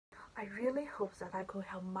I really hope that I could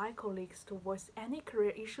help my colleagues to voice any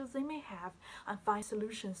career issues they may have and find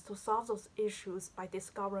solutions to solve those issues by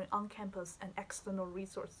discovering on-campus and external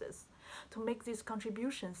resources. To make these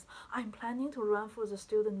contributions, I'm planning to run for the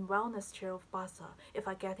Student Wellness Chair of BASA if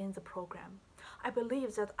I get in the program. I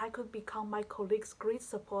believe that I could become my colleagues' great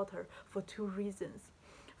supporter for two reasons.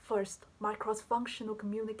 First, my cross-functional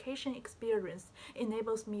communication experience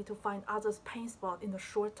enables me to find others' pain spot in a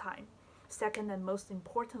short time. Second, and most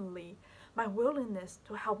importantly, my willingness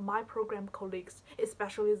to help my program colleagues,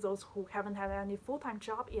 especially those who haven't had any full-time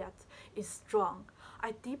job yet, is strong.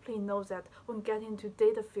 I deeply know that when getting into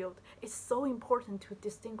data field, it's so important to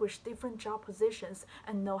distinguish different job positions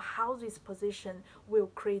and know how these positions will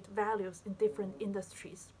create values in different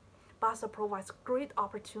industries. BASA provides great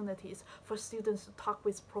opportunities for students to talk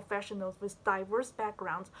with professionals with diverse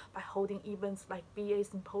backgrounds by holding events like BA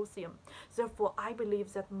Symposium. Therefore, I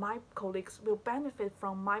believe that my colleagues will benefit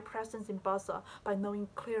from my presence in BASA by knowing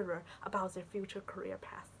clearer about their future career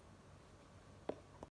path.